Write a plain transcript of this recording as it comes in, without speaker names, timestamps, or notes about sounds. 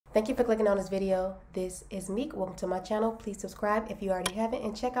Thank you for clicking on this video. This is Meek. Welcome to my channel. Please subscribe if you already haven't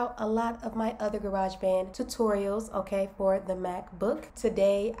and check out a lot of my other Garageband tutorials, okay, for the MacBook.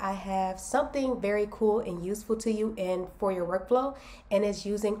 Today I have something very cool and useful to you and for your workflow, and it's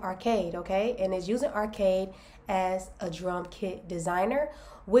using Arcade, okay? And it's using Arcade as a drum kit designer,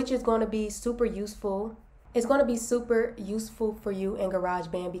 which is going to be super useful. It's going to be super useful for you in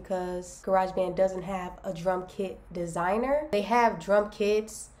GarageBand because GarageBand doesn't have a drum kit designer. They have drum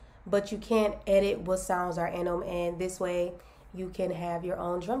kits, but you can't edit what sounds are in them, and this way you can have your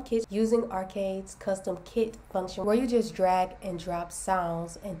own drum kits using Arcade's custom kit function, where you just drag and drop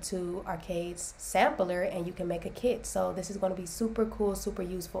sounds into Arcade's sampler and you can make a kit. So this is going to be super cool, super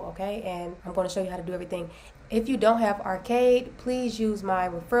useful, okay? And I'm going to show you how to do everything. If you don't have Arcade, please use my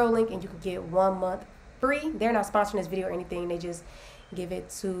referral link and you can get 1 month free. They're not sponsoring this video or anything, they just give it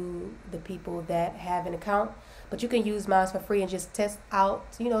to the people that have an account. But you can use mine for free and just test out,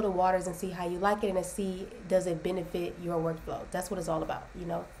 the waters and see how you like it and see does it benefit your workflow. That's what it's all about,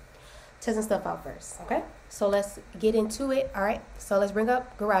 testing stuff out first, okay? So let's get into it. All right, so let's bring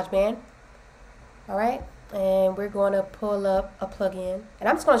up GarageBand. All right, and we're going to pull up a plugin, and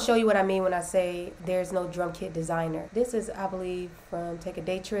I'm just going to show you what I mean when I say there's no drum kit designer. This is, I believe, from Take a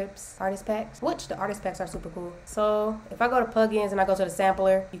Day Trips artist packs, which the artist packs are super cool. So if I go to plugins and I go to the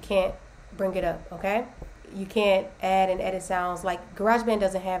sampler, you can't bring it up, okay? You can't add and edit sounds. Like GarageBand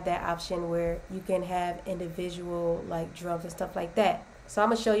doesn't have that option where you can have individual like drums and stuff like that. So I'm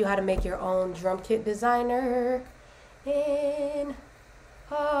gonna show you how to make your own drum kit designer in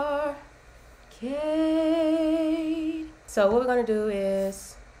Arcade. So what we're gonna do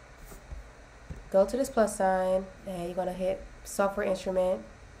is go to this plus sign and you're gonna hit software instrument,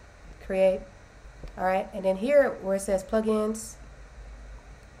 create. All right, and then here where it says plugins,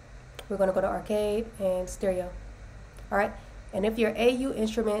 we're going to go to Arcade and Stereo. All right, and if your AU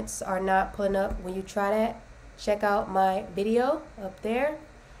instruments are not pulling up when you try that, check out my video up there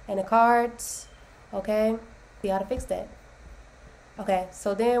and the cards, okay? See how to fix that. Okay,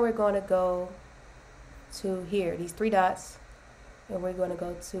 so then we're going to go to here, these 3 dots, and we're going to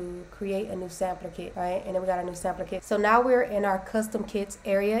go to create a new sampler kit, all right? And then we got a new sampler kit. So now we're in our custom kits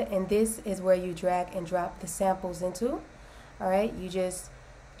area, and this is where you drag and drop the samples into, all right? You just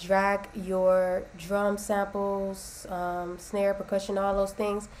drag your drum samples, snare, percussion, all those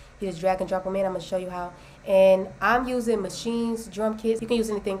things. You just drag and drop them in. I'm going to show you how. And I'm using Machine's drum kits. You can use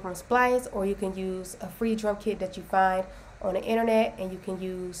anything from Splice, or you can use a free drum kit that you find on the internet, and you can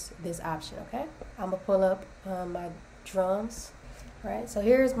use this option, okay? I'm going to pull up my drums. All right, so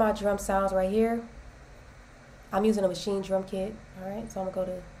here's my drum sounds right here. I'm using a Machine drum kit. All right, so I'm going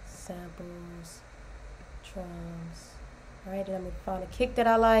to go to samples, drums. All right, then I'm going to find a kick that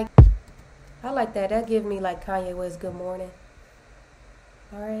I like. I like that. That gives me like Kanye West Good Morning.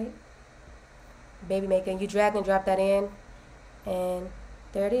 All right. Baby maker. You drag and drop that in. And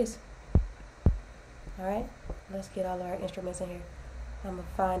there it is. All right. Let's get all our instruments in here. I'm going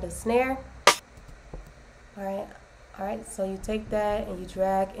to find a snare. All right. All right. So you take that and you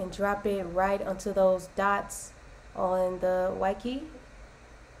drag and drop it right onto those dots on the white key.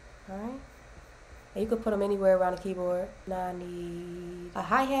 All right. And you can put them anywhere around the keyboard. Now I need a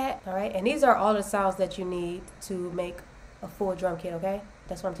hi-hat, all right? And these are all the sounds that you need to make a full drum kit, okay?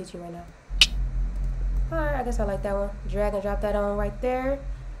 That's what I'm teaching you right now. All right, I guess I like that one. Drag and drop that on right there.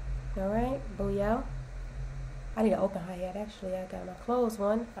 All right, booyah. I need an open hi-hat, actually. I got my closed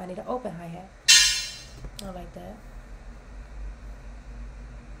one. I need an open hi-hat. I like that.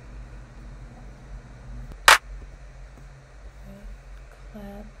 Right,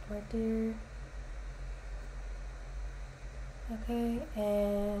 clap right there. Okay,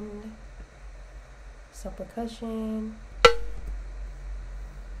 and some percussion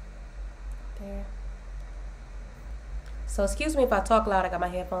there. So excuse me if I talk loud, I got my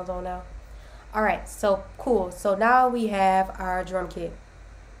headphones on now. All right, so cool. So now we have our drum kit.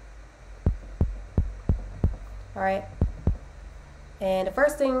 All right, and the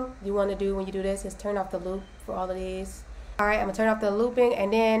first thing you want to do when you do this is turn off the loop for all of these. All right, I'm gonna turn off the looping,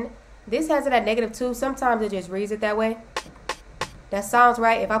 and then this has it at -2. Sometimes it just reads it that way. That sounds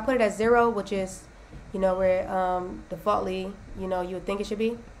right. If I put it at 0, which is, where defaultly, you would think it should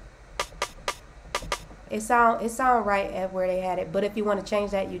be. It sound right at where they had it. But if you want to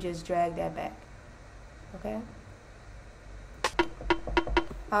change that, you just drag that back. Okay.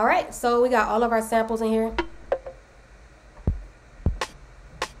 All right. So we got all of our samples in here.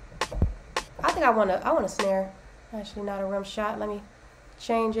 I think I want a snare. Actually, not a rim shot. Let me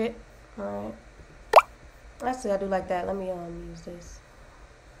change it. All right. Actually, I do like that. Let me use this.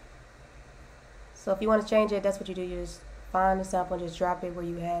 So if you want to change it, that's what you do. You just find the sample and just drop it where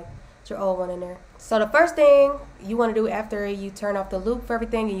you had your old one in there. So the first thing you want to do after you turn off the loop for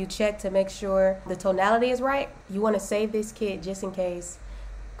everything and you check to make sure the tonality is right, you want to save this kit just in case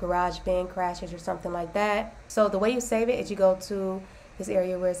Garageband crashes or something like that. So the way you save it is you go to this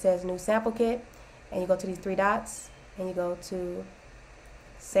area where it says new sample kit and you go to these three dots and you go to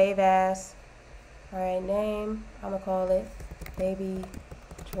save as. Alright, name, I'm gonna call it baby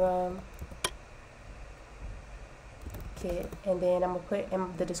drum kit, and then I'm gonna put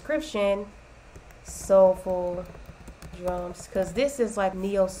in the description soulful drums, because this is like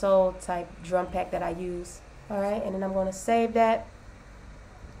neo soul type drum pack that I use. Alright, and then I'm gonna save that.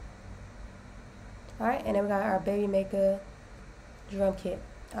 Alright, and then we got our baby maker drum kit.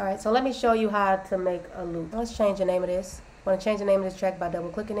 Alright, so let me show you how to make a loop. Let's change the name of this. I'm gonna change the name of this track by double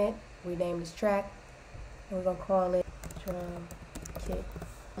clicking it, rename this track, and we're gonna call it drum kit.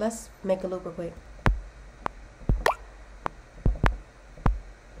 Let's make a loop real quick.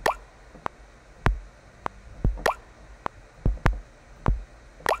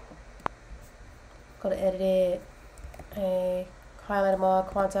 Go to edit it and highlight them all,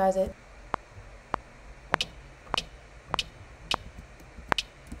 quantize it.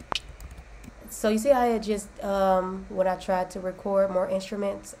 So you see how it just, when I tried to record more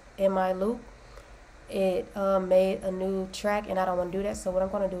instruments in my loop, it made a new track, and I don't want to do that. So what I'm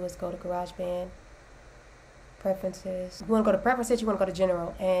going to do is go to GarageBand, Preferences. You want to go to Preferences, you want to go to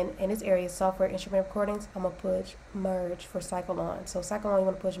General. And in this area, Software Instrument Recordings, I'm going to push Merge for Cycle On. So Cycle On, you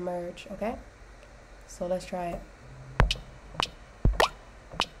want to push Merge, okay? So let's try it.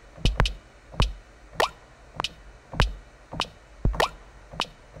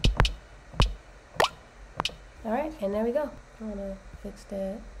 Alright, and there we go. I'm gonna fix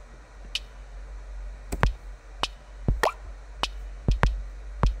that.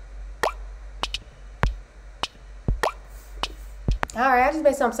 Alright, I just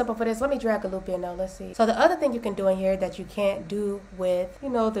made something simple for this. Let me drag a loop in now. Let's see. So the other thing you can do in here that you can't do with, you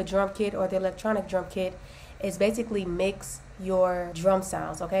know, the drum kit or the electronic drum kit is basically mix your drum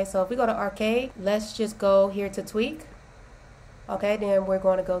sounds, okay? So if we go to Arcade, let's just go here to Tweak. Okay, then we're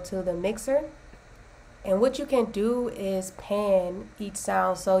going to go to the mixer. And what you can do is pan each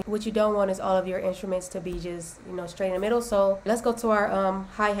sound. So what you don't want is all of your instruments to be just, you know, straight in the middle. So let's go to our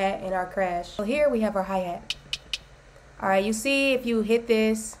hi-hat and our crash. So here we have our hi-hat. All right, you see if you hit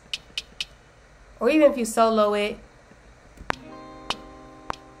this, or even if you solo it,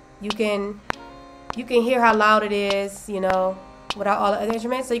 you can hear how loud it is, you know, without all the other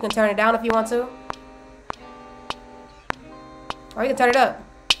instruments. So you can turn it down if you want to, or you can turn it up.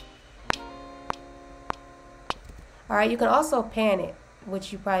 All right, you can also pan it,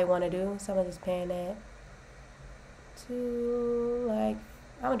 which you probably want to do. So I'm gonna just pan that to, like,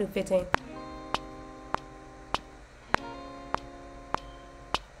 I'm gonna do 15.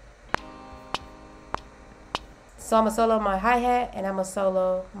 So I'm gonna solo my hi-hat and I'm gonna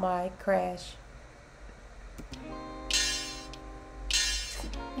solo my crash.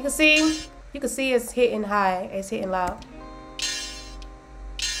 You can see it's hitting high, it's hitting loud.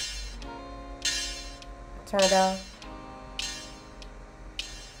 Turn it down.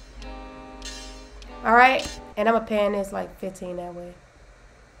 All right, and I'm gonna pan this like 15 that way.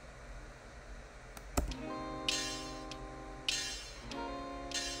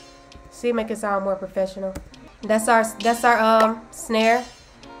 See, make it sound more professional. That's our snare.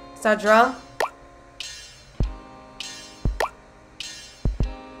 It's our drum.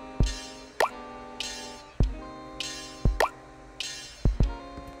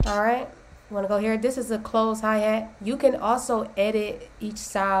 All right. You want to go here. This is a closed hi-hat. You can also edit each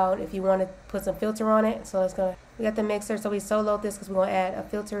sound if you want to put some filter on it. So we got the mixer, so we soloed this because we're going to add a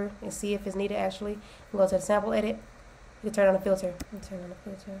filter and see if it's needed actually. We go to the sample edit. You can turn on the filter. Turn on the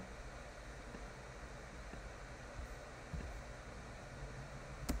filter.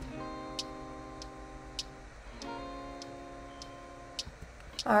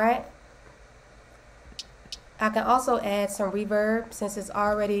 All right. I can also add some reverb since it's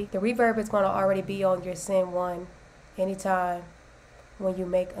already, the reverb is going to already be on your Sim 1 anytime when you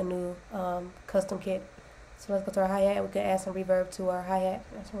make a new custom kit. So let's go to our hi-hat. We can add some reverb to our hi-hat.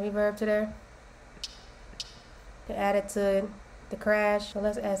 Add some reverb to there. We can add it to the crash. So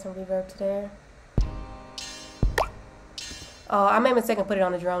let's add some reverb to there. Oh, I made a mistake and put it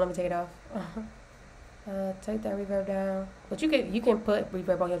on the drum. Let me take it off. Take that reverb down. But you can put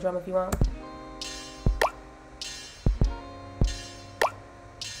reverb on your drum if you want.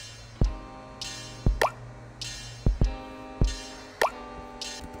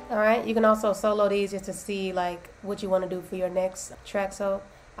 Alright, you can also solo these just to see like what you want to do for your next track. So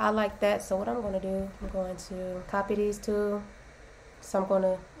I like that. So what I'm going to do, I'm going to copy these two. So I'm going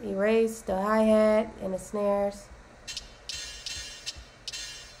to erase the hi-hat and the snares.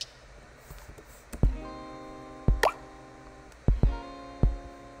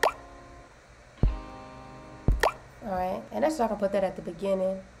 Alright, and that's so I can put that at the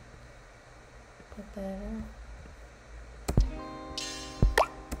beginning. Put that in.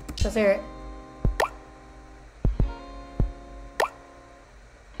 Let's hear it.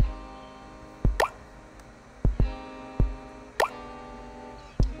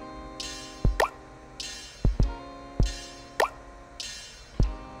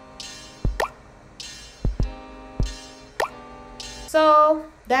 So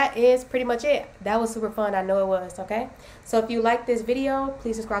that is pretty much it. That was super fun. I know it was. Okay, so if you like this video,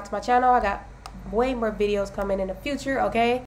 please subscribe to my channel. I got way more videos coming in the future. Okay,